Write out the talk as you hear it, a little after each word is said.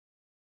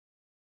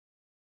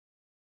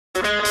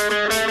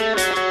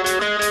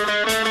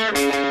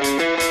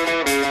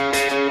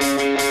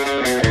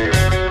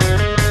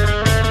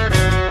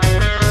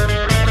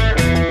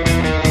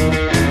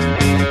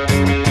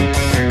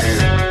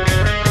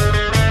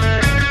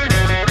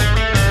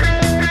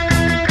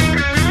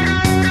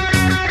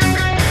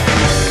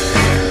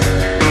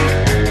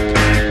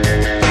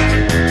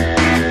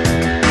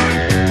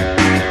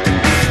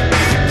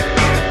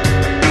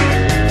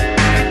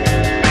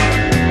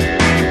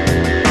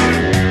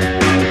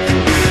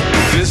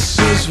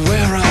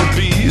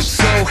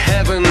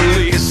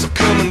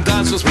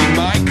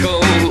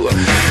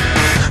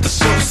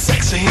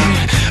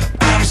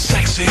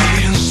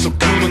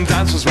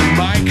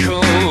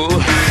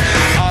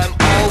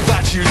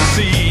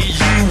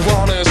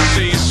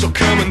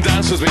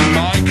dance with me,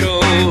 Michael.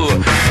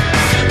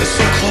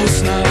 So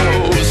close now,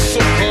 so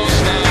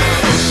close now.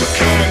 So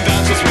come and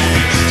dance with me,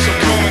 so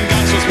come and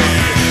dance with me,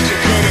 so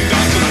come and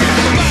dance with me.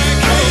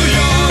 Michael,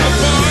 you're the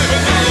boy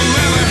with all the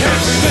leather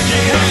hips, sticky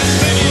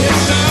hips,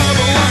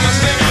 double on my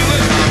sticky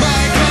lips.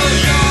 Michael,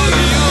 you're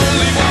the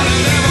only one I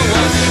never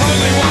want,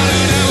 only one I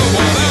never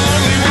want,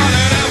 only one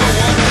I never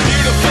want.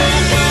 Beautiful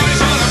boys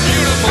on a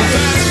beautiful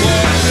dance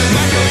floor.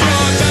 Michael,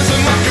 you're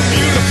dancing like a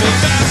beautiful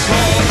dance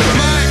floor.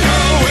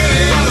 Michael,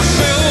 waiting on a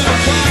silver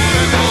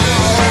planet now.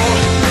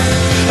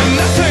 And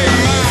nothing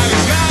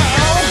matters now.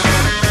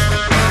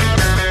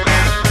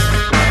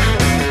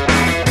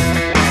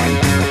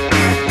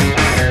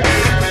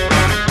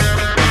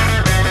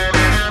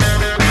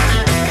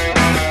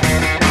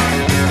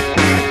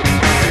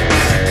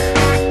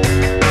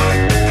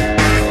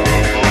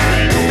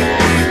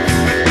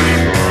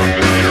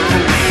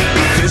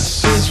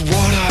 This is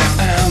what I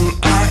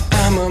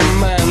am a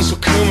man. So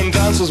come and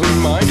dance with me,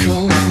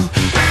 Michael.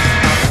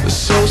 It's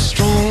so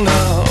strong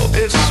now,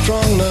 it's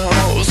strong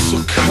now. So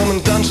come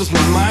and dance with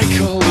me,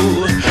 Michael.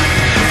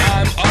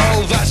 I'm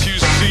all that you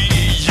see,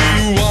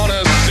 you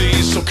wanna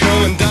see. So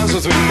come and dance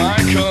with me,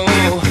 Michael.